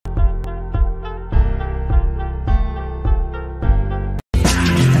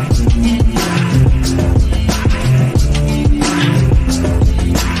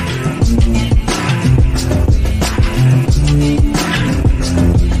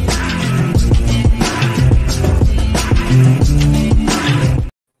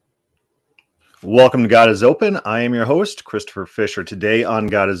Welcome to God is Open. I am your host, Christopher Fisher. Today on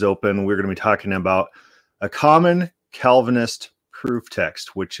God is Open, we're going to be talking about a common Calvinist proof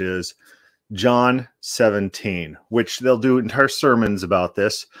text, which is John 17, which they'll do entire sermons about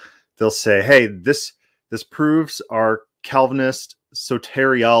this. They'll say, hey, this proves our Calvinist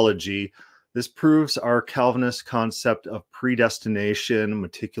soteriology. This proves our Calvinist concept of predestination,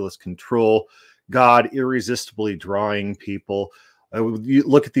 meticulous control, God irresistibly drawing people. You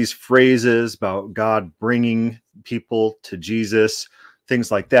look at these phrases about God bringing people to Jesus,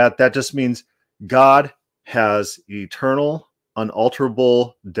 things like that. That just means God has eternal,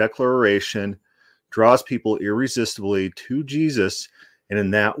 unalterable declaration, draws people irresistibly to Jesus, and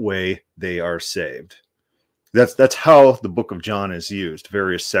in that way they are saved. That's how the book of John is used,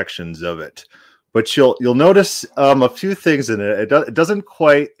 various sections of it. But you'll notice a few things in it. It doesn't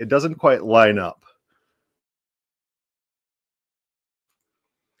quite line up.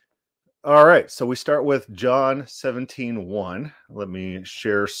 All right, so we start with John 17:1. Let me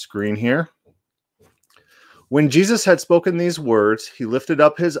share screen here. When Jesus had spoken these words, he lifted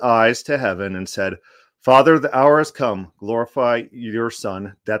up his eyes to heaven and said, Father, the hour has come. Glorify your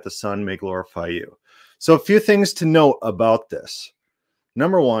Son, that the Son may glorify you. So a few things to note about this.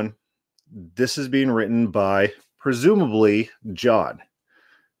 Number one, this is being written by, presumably, John.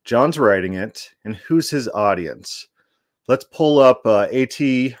 John's writing it, and who's his audience? Let's pull up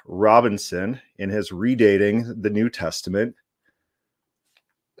A.T. Robinson in his Redating the New Testament.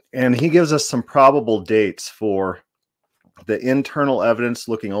 And he gives us some probable dates for the internal evidence,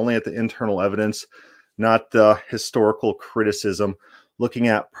 looking only at the internal evidence, not the historical criticism, looking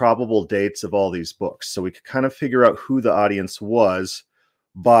at probable dates of all these books. So we could kind of figure out who the audience was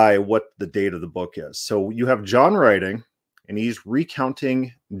by what the date of the book is. So you have John writing, and he's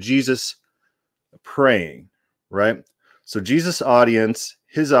recounting Jesus praying, right? So Jesus' audience,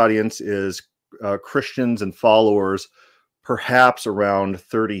 his audience is Christians and followers, perhaps around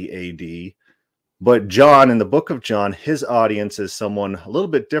 30 AD. But John, in the book of John, his audience is someone a little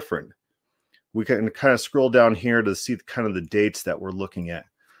bit different. We can kind of scroll down here to see kind of the dates that we're looking at.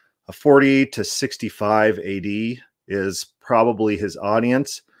 40 to 65 AD is probably his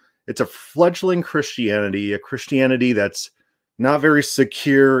audience. It's a fledgling Christianity, a Christianity that's not very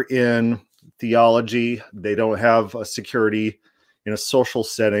secure in theology. They don't have a security in a social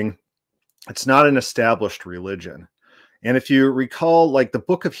setting. It's not an established religion. And if you recall, like the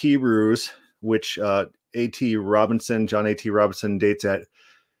book of Hebrews, which John A.T. Robinson dates at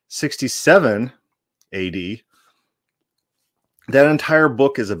 67 AD, that entire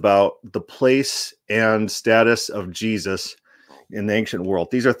book is about the place and status of Jesus in the ancient world.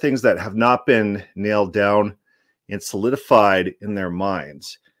 These are things that have not been nailed down and solidified in their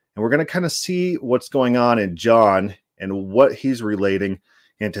minds. And we're going to kind of see what's going on in John and what he's relating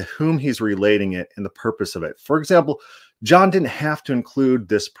and to whom he's relating it and the purpose of it. For example, John didn't have to include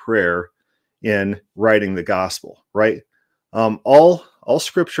this prayer in writing the gospel, right? All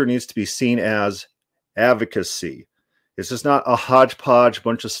scripture needs to be seen as advocacy. It's just not a hodgepodge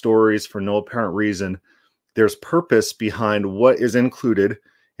bunch of stories for no apparent reason. There's purpose behind what is included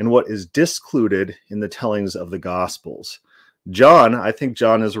and what is discluded in the tellings of the gospels. I think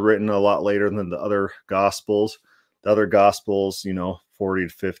John is written a lot later than the other gospels. The other gospels, 40 to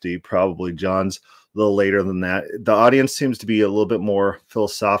 50, probably John's a little later than that. The audience seems to be a little bit more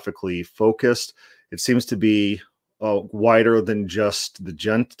philosophically focused. It seems to be wider than just the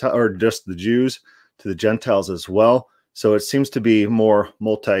Jews, to the Gentiles as well. So it seems to be more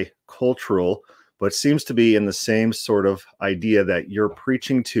multicultural, but seems to be in the same sort of idea that you're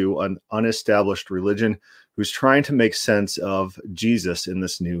preaching to an unestablished religion who's trying to make sense of Jesus in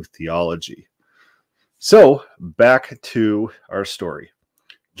this new theology. So back to our story.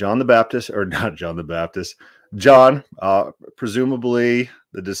 John, presumably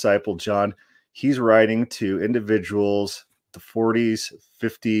the disciple John, he's writing to individuals, the 40s,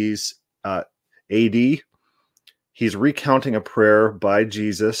 50s AD. He's recounting a prayer by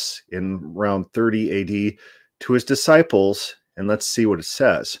Jesus in around 30 AD to his disciples, and let's see what it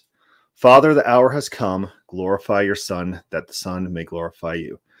says. Father, the hour has come. Glorify your Son, that the Son may glorify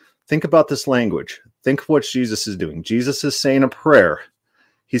you. Think about this language. Think of what Jesus is doing. Jesus is saying a prayer.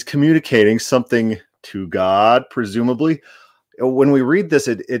 He's communicating something to God, presumably. When we read this,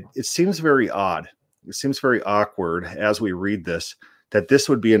 it seems very odd. It seems very awkward as we read this, that this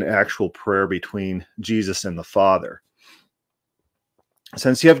would be an actual prayer between Jesus and the Father.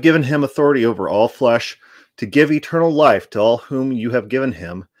 Since you have given him authority over all flesh, to give eternal life to all whom you have given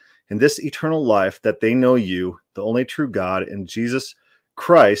him, and this eternal life, that they know you, the only true God, and Jesus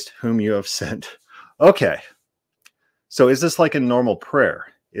Christ, whom you have sent. Okay, so is this like a normal prayer?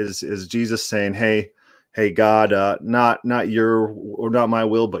 Is Jesus saying, hey, God, not my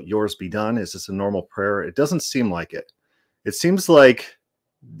will, but yours be done? Is this a normal prayer? It doesn't seem like it. It seems like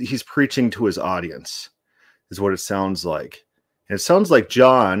he's preaching to his audience, is what it sounds like. And it sounds like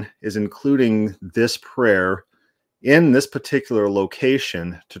John is including this prayer in this particular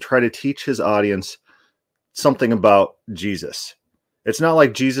location to try to teach his audience something about Jesus. It's not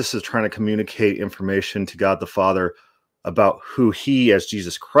like Jesus is trying to communicate information to God the Father about who he as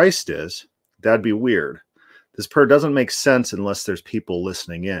Jesus Christ is. That'd be weird. This prayer doesn't make sense unless there's people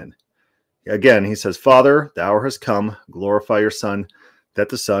listening in. Again, he says, Father, the hour has come, glorify your Son, that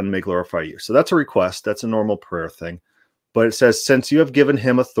the Son may glorify you. So that's a request. That's a normal prayer thing. But it says, since you have given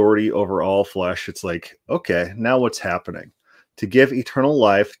him authority over all flesh, it's like, okay, now what's happening? To give eternal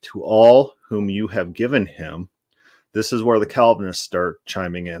life to all whom you have given him. This is where the Calvinists start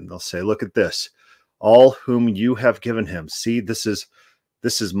chiming in. They'll say, look at this. All whom you have given him. See, this is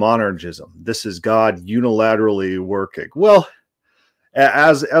monergism. This is God unilaterally working. Well,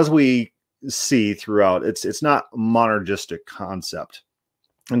 as we see throughout, it's not a monergistic concept.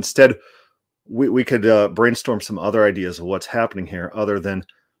 Instead, we could brainstorm some other ideas of what's happening here other than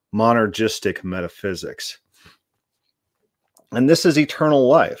monergistic metaphysics. And this is eternal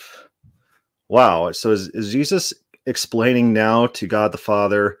life. Wow. So is Jesus explaining now to God the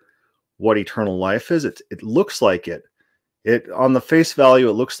Father what eternal life is? It looks like it. On the face value,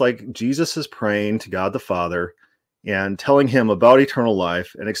 it looks like Jesus is praying to God the Father and telling him about eternal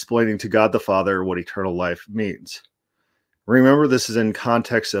life and explaining to God the Father what eternal life means. Remember, this is in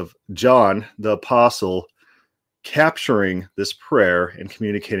context of John, the apostle, capturing this prayer and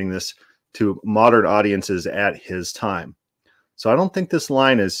communicating this to modern audiences at his time. So I don't think this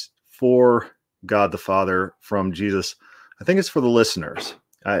line is for God the Father from Jesus. I think it's for the listeners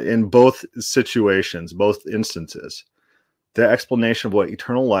in both situations, both instances. The explanation of what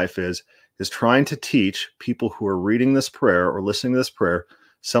eternal life is trying to teach people who are reading this prayer or listening to this prayer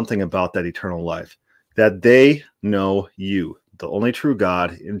something about that eternal life, that they know you, the only true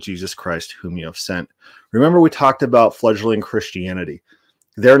God, in Jesus Christ, whom you have sent. Remember, we talked about fledgling Christianity.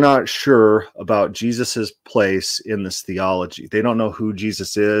 They're not sure about Jesus's place in this theology. They don't know who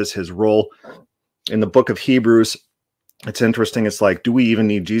Jesus is, his role. In the book of Hebrews, it's interesting. It's like, do we even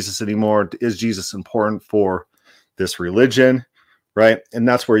need Jesus anymore? Is Jesus important for this religion? Right? And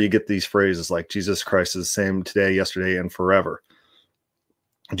that's where you get these phrases like Jesus Christ is the same today, yesterday, and forever.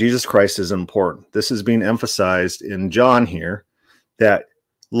 Jesus Christ is important. This is being emphasized in John here, that,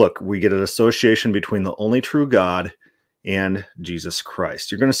 look, we get an association between the only true God and Jesus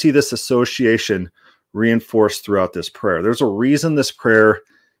Christ. You're going to see this association reinforced throughout this prayer. There's a reason this prayer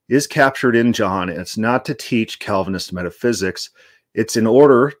is captured in John, and it's not to teach Calvinist metaphysics. It's in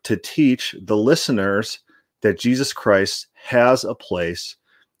order to teach the listeners that Jesus Christ has a place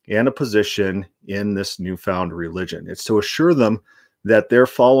and a position in this newfound religion. It's to assure them that their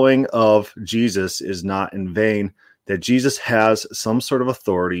following of Jesus is not in vain, that Jesus has some sort of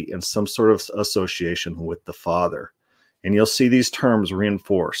authority and some sort of association with the Father. And you'll see these terms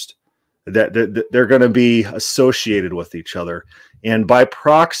reinforced, that they're going to be associated with each other. And by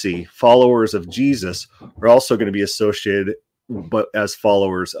proxy, followers of Jesus are also going to be associated but as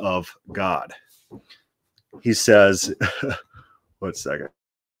followers of God. He says, one second.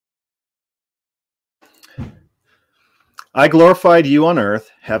 I glorified you on earth,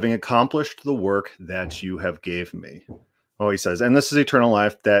 having accomplished the work that you have gave me. Oh, he says, and this is eternal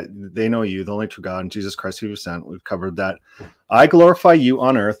life, that they know you, the only true God, and Jesus Christ who you sent. We've covered that. I glorify you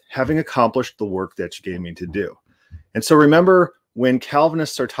on earth, having accomplished the work that you gave me to do. And so remember, when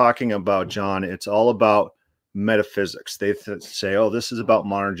Calvinists are talking about John, it's all about metaphysics. They say, oh, this is about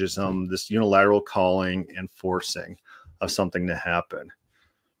monergism, this unilateral calling and forcing of something to happen.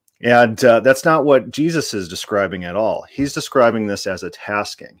 And that's not what Jesus is describing at all. He's describing this as a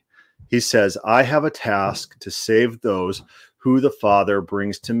tasking. He says, I have a task to save those who the Father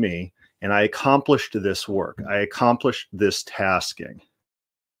brings to me, and I accomplished this work. I accomplished this tasking.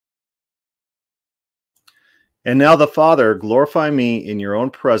 And now the Father, glorify me in your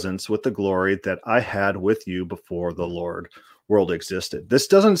own presence with the glory that I had with you before the world existed. This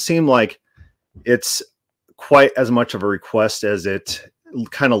doesn't seem like it's quite as much of a request as it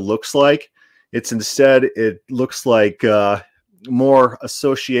kind of looks like. It's instead, it looks like more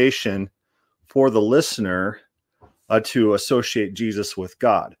association for the listener to associate Jesus with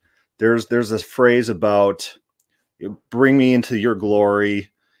God. There's this phrase about bring me into your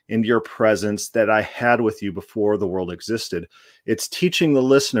glory, into your presence that I had with you before the world existed. It's teaching the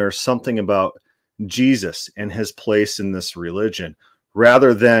listener something about Jesus and his place in this religion,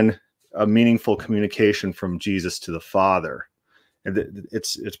 rather than a meaningful communication from Jesus to the Father. And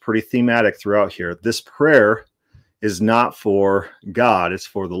it's pretty thematic throughout here. This prayer is not for God, it's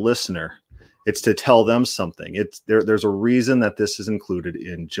for the listener. It's to tell them something. There's a reason that this is included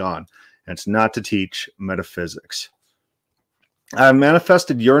in John. And it's not to teach metaphysics. I have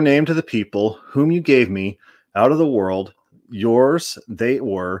manifested your name to the people whom you gave me out of the world. Yours they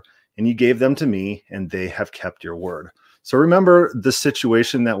were, and you gave them to me, and they have kept your word. So remember the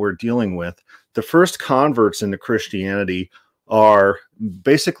situation that we're dealing with. The first converts into Christianity are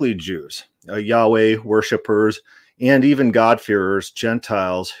basically Jews, Yahweh worshipers, and even God-fearers,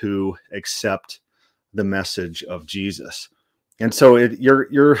 Gentiles who accept the message of Jesus. And so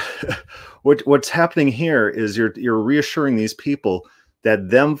what's happening here is you're reassuring these people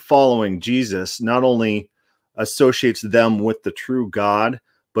that them following Jesus not only associates them with the true God,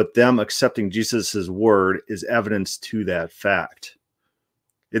 but them accepting Jesus's word is evidence to that fact.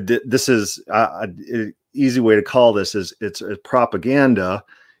 This is an easy way to call this is it's propaganda.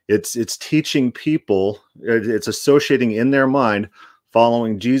 It's teaching people, it's associating in their mind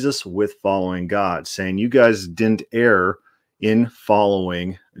following Jesus with following God, saying you guys didn't err in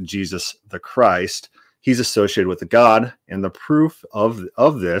following Jesus the Christ. He's associated with the God, and the proof of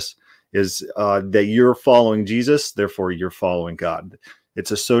this is that you're following Jesus, therefore you're following God.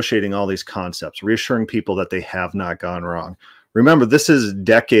 It's associating all these concepts, reassuring people that they have not gone wrong. Remember, this is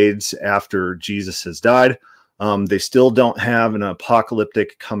decades after Jesus has died. They still don't have an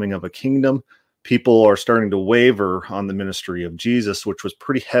apocalyptic coming of a kingdom. People are starting to waver on the ministry of Jesus, which was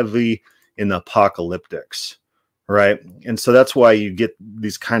pretty heavy in the apocalyptics, right? And so that's why you get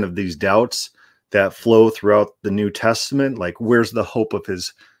these doubts that flow throughout the New Testament. Like, where's the hope of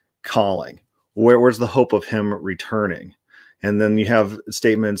his calling? Where's the hope of him returning? And then you have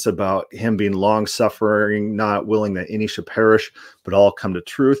statements about him being long-suffering, not willing that any should perish, but all come to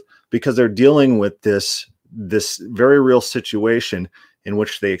truth, because they're dealing with this very real situation in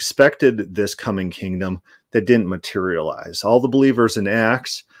which they expected this coming kingdom that didn't materialize. All the believers in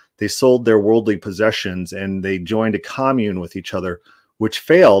Acts, they sold their worldly possessions and they joined a commune with each other, which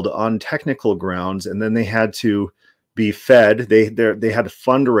failed on technical grounds. And then they had to be fed. They had to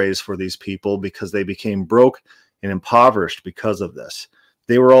fundraise for these people because they became broke and impoverished because of this.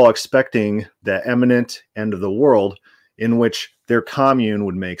 They were all expecting the imminent end of the world in which their commune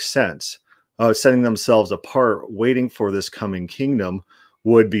would make sense. Setting themselves apart, waiting for this coming kingdom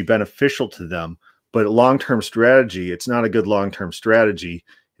would be beneficial to them. But long-term strategy, it's not a good long-term strategy,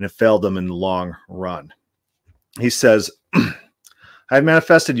 and it failed them in the long run. He says, I have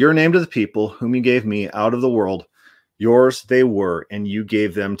manifested your name to the people whom you gave me out of the world. Yours they were, and you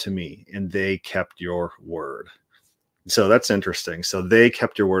gave them to me, and they kept your word. So that's interesting. So they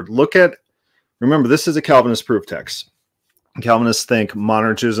kept your word. Remember, this is a Calvinist proof text. Calvinists think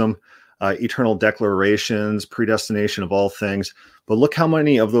monergism, eternal declarations, predestination of all things. But look how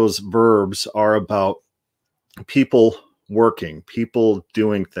many of those verbs are about people working, people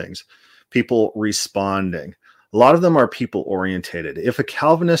doing things, people responding. A lot of them are people orientated. If a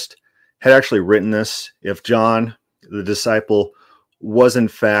Calvinist had actually written this, if John, the disciple, was in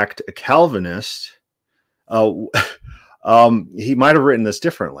fact a Calvinist, he might have written this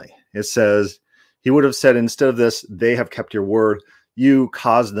differently. It says, he would have said, instead of this, they have kept your word, you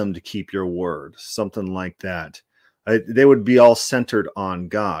caused them to keep your word, something like that. They would be all centered on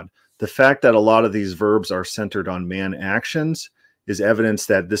God. The fact that a lot of these verbs are centered on man actions is evidence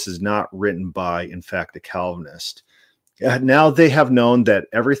that this is not written by, in fact, a Calvinist. Now they have known that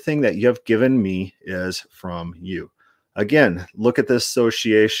everything that you have given me is from you. Again, look at the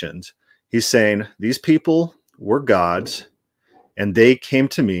associations. He's saying these people were God's, and they came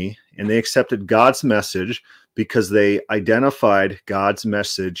to me, and they accepted God's message because they identified God's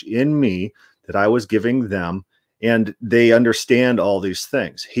message in me that I was giving them, and they understand all these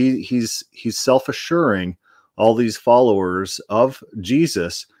things. He's self-assuring all these followers of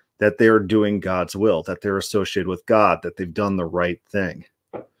Jesus that they're doing God's will, that they're associated with God, that they've done the right thing.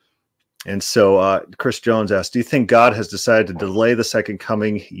 And so Chris Jones asked, do you think God has decided to delay the second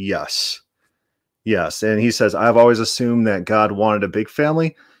coming? Yes. Yes. And he says, I've always assumed that God wanted a big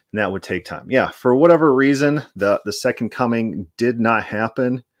family and that would take time. Yeah. For whatever reason, the second coming did not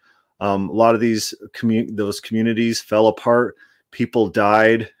happen. A lot of those communities fell apart. People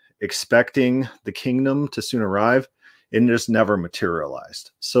died expecting the kingdom to soon arrive, and just never materialized.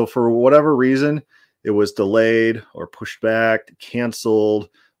 So for whatever reason, it was delayed or pushed back, canceled,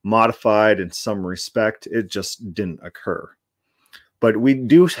 modified in some respect. It just didn't occur. But we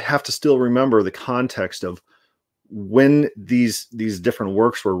do have to still remember the context of when these different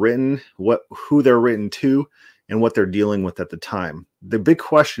works were written, who they're written to, and what they're dealing with at the time. The big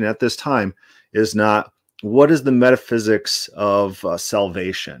question at this time is not what is the metaphysics of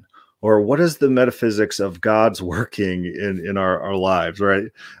salvation? Or what is the metaphysics of God's working in our lives, right?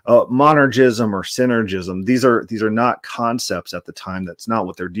 Monergism or synergism, these are not concepts at the time. That's not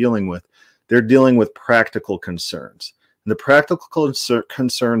what they're dealing with. They're dealing with practical concerns. And the practical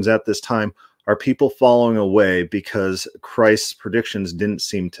concerns at this time are people falling away because Christ's predictions didn't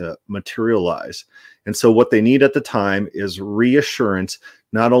seem to materialize. And so what they need at the time is reassurance.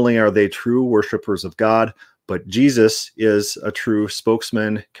 Not only are they true worshipers of God, but Jesus is a true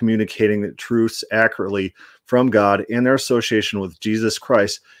spokesman communicating the truths accurately from God, and their association with Jesus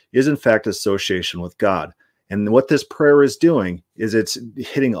Christ is in fact association with God. And what this prayer is doing is it's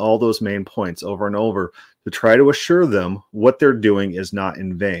hitting all those main points over and over to try to assure them what they're doing is not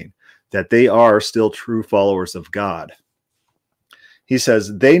in vain, that they are still true followers of God. He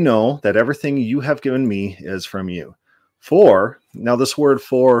says, they know that everything you have given me is from you. For, now this word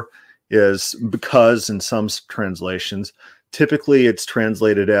for is because in some translations. Typically it's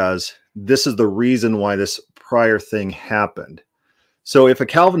translated as, this is the reason why this prior thing happened. So if a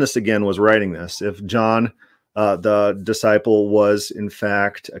Calvinist again was writing this, if John, the disciple, was in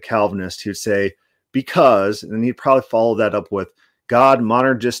fact a Calvinist, he'd say, because, and he'd probably follow that up with, God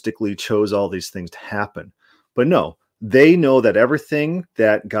monergistically chose all these things to happen. But no, they know that everything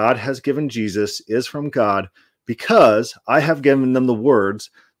that God has given Jesus is from God, because I have given them the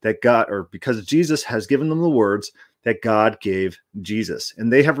words that God, or because Jesus has given them the words that God gave Jesus.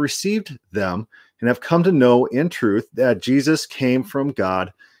 And they have received them and have come to know in truth that Jesus came from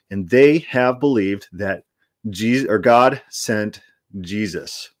God, and they have believed that Jesus, or God sent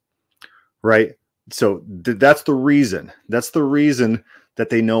Jesus. Right? So that's the reason. That's the reason that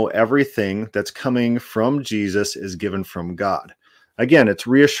they know everything that's coming from Jesus is given from God. Again, it's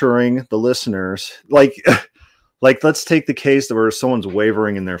reassuring the listeners, like let's take the case where someone's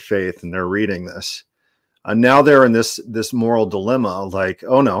wavering in their faith and they're reading this. Now they're in this moral dilemma, like,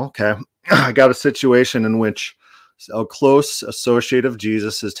 oh no, okay, I got a situation in which a close associate of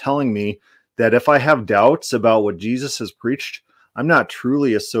Jesus is telling me that if I have doubts about what Jesus has preached, I'm not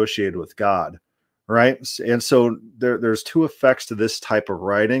truly associated with God, right? And so there's two effects to this type of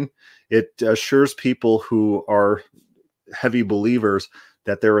writing. It assures people who are heavy believers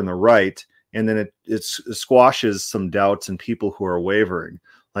that they're in the right, and then it squashes some doubts in people who are wavering.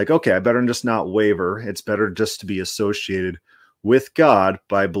 Like, okay, I better just not waver. It's better just to be associated with God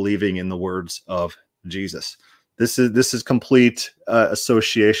by believing in the words of Jesus. This is complete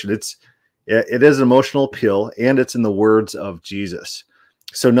association. It is an emotional appeal, and it's in the words of Jesus.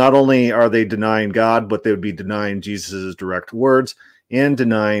 So not only are they denying God, but they would be denying Jesus' direct words and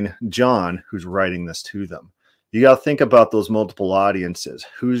denying John, who's writing this to them. You got to think about those multiple audiences.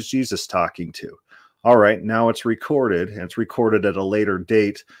 Who's Jesus talking to? All right, now it's recorded, and it's recorded at a later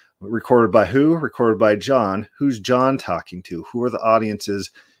date. Recorded by who? Recorded by John. Who's John talking to? Who are the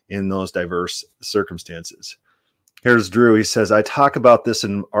audiences in those diverse circumstances? Here's Drew. He says, I talk about this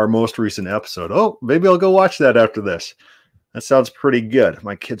in our most recent episode. Oh, maybe I'll go watch that after this. That sounds pretty good.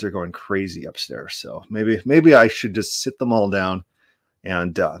 My kids are going crazy upstairs, so maybe I should just sit them all down.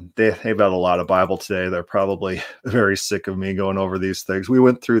 And they've had a lot of Bible today. They're probably very sick of me going over these things. We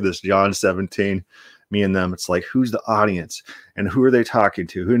went through this John 17, me and them. It's like, who's the audience and who are they talking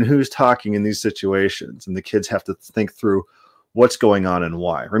to? And who's talking in these situations? And the kids have to think through what's going on and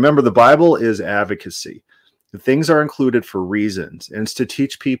why. Remember, the Bible is advocacy. The things are included for reasons, and it's to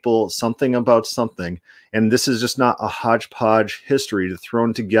teach people something about something. And this is just not a hodgepodge history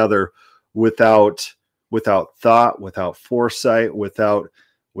thrown together without thought, without foresight, without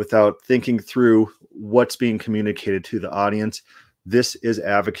thinking through what's being communicated to the audience. This is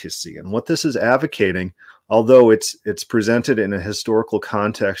advocacy. And what this is advocating, although it's presented in a historical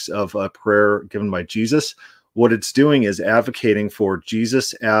context of a prayer given by Jesus, what it's doing is advocating for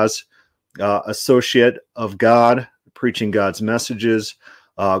Jesus as associate of God, preaching God's messages.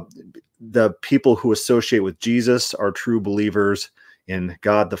 The people who associate with Jesus are true believers in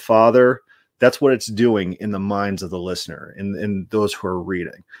God the Father. That's what it's doing in the minds of the listener and those who are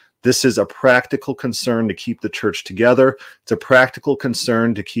reading. This is a practical concern to keep the church together. It's a practical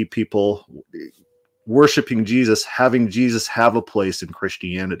concern to keep people worshiping Jesus, having Jesus have a place in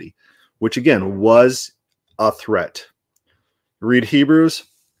Christianity, which again was a threat. Read Hebrews.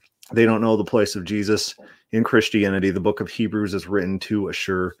 They don't know the place of Jesus in Christianity. The book of Hebrews is written to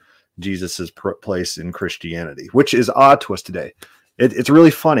assure Jesus's place in Christianity, which is odd to us today. It's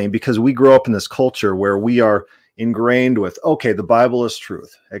really funny because we grow up in this culture where we are ingrained with, okay, the Bible is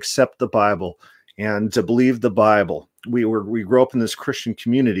truth, accept the Bible, and to believe the Bible. We grow up in this Christian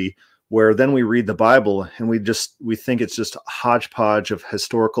community where then we read the Bible and we think it's just a hodgepodge of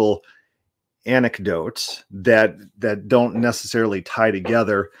historical anecdotes that don't necessarily tie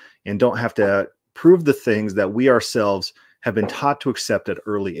together and don't have to prove the things that we ourselves have been taught to accept at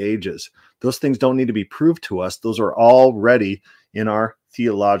early ages. Those things don't need to be proved to us. Those are already in our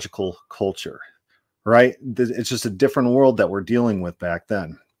theological culture, right? It's just a different world that we're dealing with back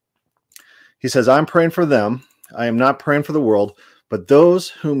then. He says, I'm praying for them. I am not praying for the world, but those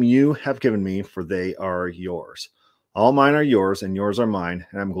whom you have given me, for they are yours. All mine are yours, and yours are mine,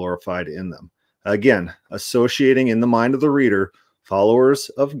 and I'm glorified in them. Again, associating in the mind of the reader followers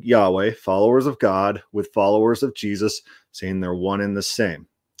of Yahweh, followers of God, with followers of Jesus, saying they're one and the same.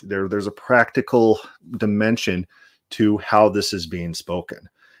 There's a practical dimension to how this is being spoken.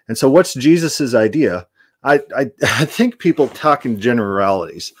 And so what's Jesus's idea? I think people talk in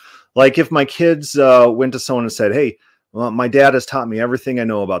generalities. Like if my kids went to someone and said, hey, well, my dad has taught me everything I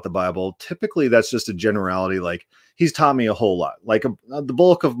know about the Bible. Typically, that's just a generality. Like he's taught me a whole lot. Like the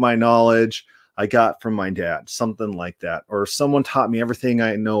bulk of my knowledge I got from my dad, something like that. Or someone taught me everything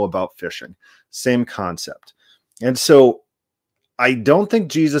I know about fishing. Same concept. And so I don't think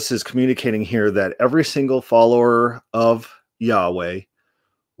Jesus is communicating here that every single follower of Yahweh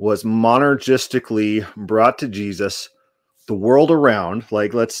was monergistically brought to Jesus. The world around,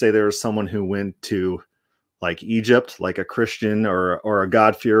 like let's say there was someone who went to like Egypt, like a Christian or a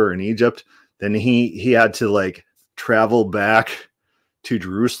God-fearer in Egypt, then he had to like travel back to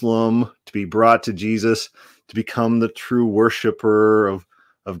Jerusalem to be brought to Jesus, to become the true worshiper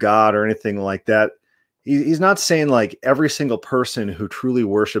of God or anything like that. He's not saying like every single person who truly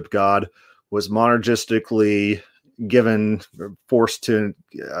worshiped God was monergistically forced to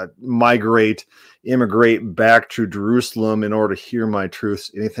immigrate back to Jerusalem in order to hear my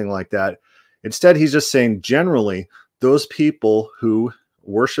truths, anything like that. Instead, he's just saying generally, those people who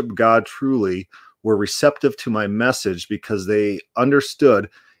worship God truly were receptive to my message because they understood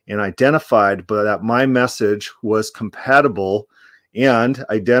and identified that my message was compatible and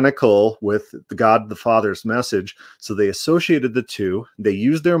identical with God the Father's message. So they associated the two. They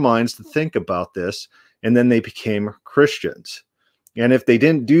used their minds to think about this, and then they became Christians. And if they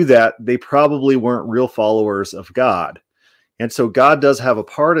didn't do that, they probably weren't real followers of God. And so God does have a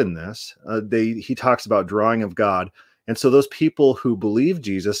part in this. He talks about drawing of God. And so those people who believe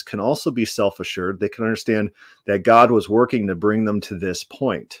Jesus can also be self-assured. They can understand that God was working to bring them to this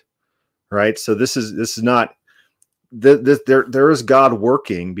point, right? So this is not, there is God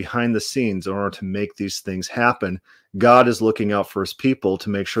working behind the scenes in order to make these things happen. God is looking out for his people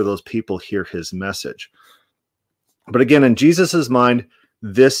to make sure those people hear his message. But again, in Jesus's mind,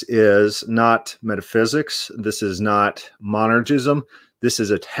 this is not metaphysics. This is not monergism. This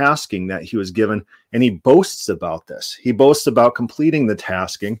is a tasking that he was given, and he boasts about this. He boasts about completing the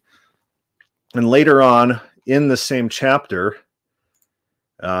tasking. And later on in the same chapter,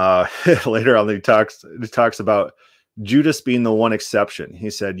 later on, he talks about Judas being the one exception. He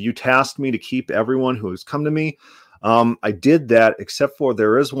said, you tasked me to keep everyone who has come to me. I did that, except for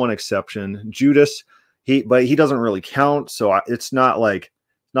there is one exception, Judas. But he doesn't really count. So it's not like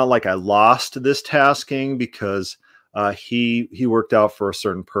I lost this tasking because he worked out for a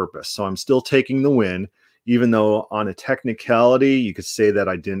certain purpose. So I'm still taking the win, even though on a technicality, you could say that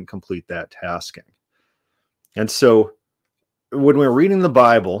I didn't complete that tasking. And so when we're reading the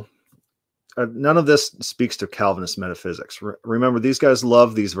Bible, none of this speaks to Calvinist metaphysics. Remember, these guys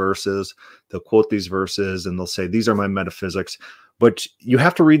love these verses. They'll quote these verses and they'll say, these are my metaphysics. But you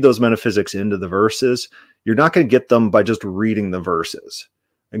have to read those metaphysics into the verses. You're not going to get them by just reading the verses.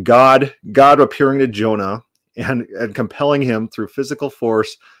 And God appearing to Jonah and compelling him through physical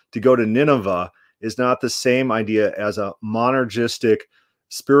force to go to Nineveh is not the same idea as a monergistic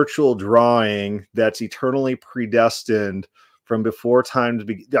spiritual drawing that's eternally predestined from before time to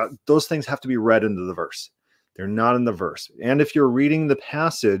be. Those things have to be read into the verse. They're not in the verse. And if you're reading the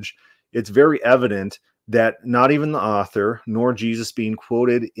passage, it's very evident that not even the author nor Jesus being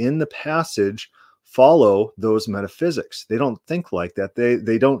quoted in the passage follow those metaphysics. They don't think like that.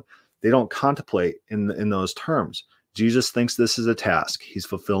 They don't contemplate in those terms. Jesus thinks this is a task. He's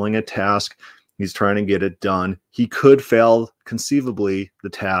fulfilling a task. He's trying to get it done. He could fail conceivably the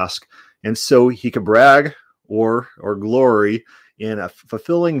task, and so he could brag or glory in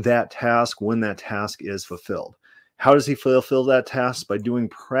fulfilling that task when that task is fulfilled. How does he fulfill that task? By doing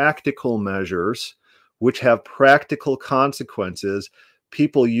practical measures which have practical consequences.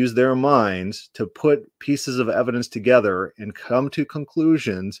 People use their minds to put pieces of evidence together and come to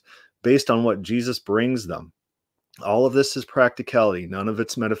conclusions based on what Jesus brings them. All of this is practicality. None of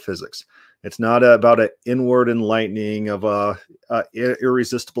it's metaphysics. It's not about an inward enlightening of a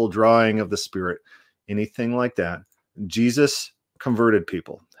irresistible drawing of the Spirit, anything like that. Jesus converted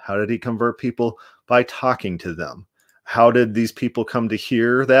people. How did he convert people? By talking to them. How did these people come to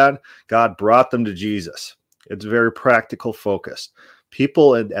hear that? God brought them to Jesus. It's very practical focused.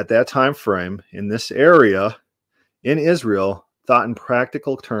 People at that time frame in this area in Israel thought in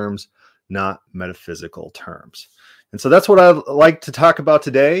practical terms, not metaphysical terms. And so that's what I'd like to talk about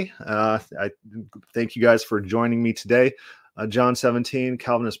today. I thank you guys for joining me today. John 17,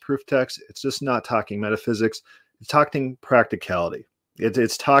 Calvinist Prooftext. It's just not talking metaphysics. It's talking practicality.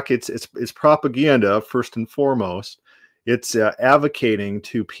 It's propaganda first and foremost. It's advocating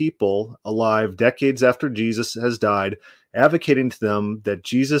to people alive decades after Jesus has died, advocating to them that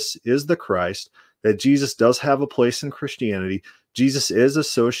Jesus is the Christ, that Jesus does have a place in Christianity, Jesus is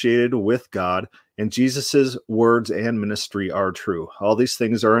associated with God, and Jesus's words and ministry are true. All these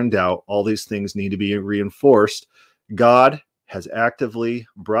things are in doubt. All these things need to be reinforced. God has actively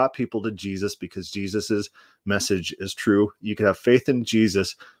brought people to Jesus because Jesus's message is true. You can have faith in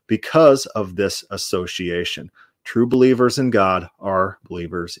Jesus because of this association. True believers in God are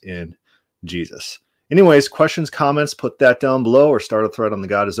believers in Jesus. Anyways, questions, comments, put that down below or start a thread on the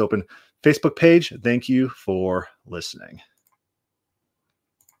God is Open Facebook page. Thank you for listening.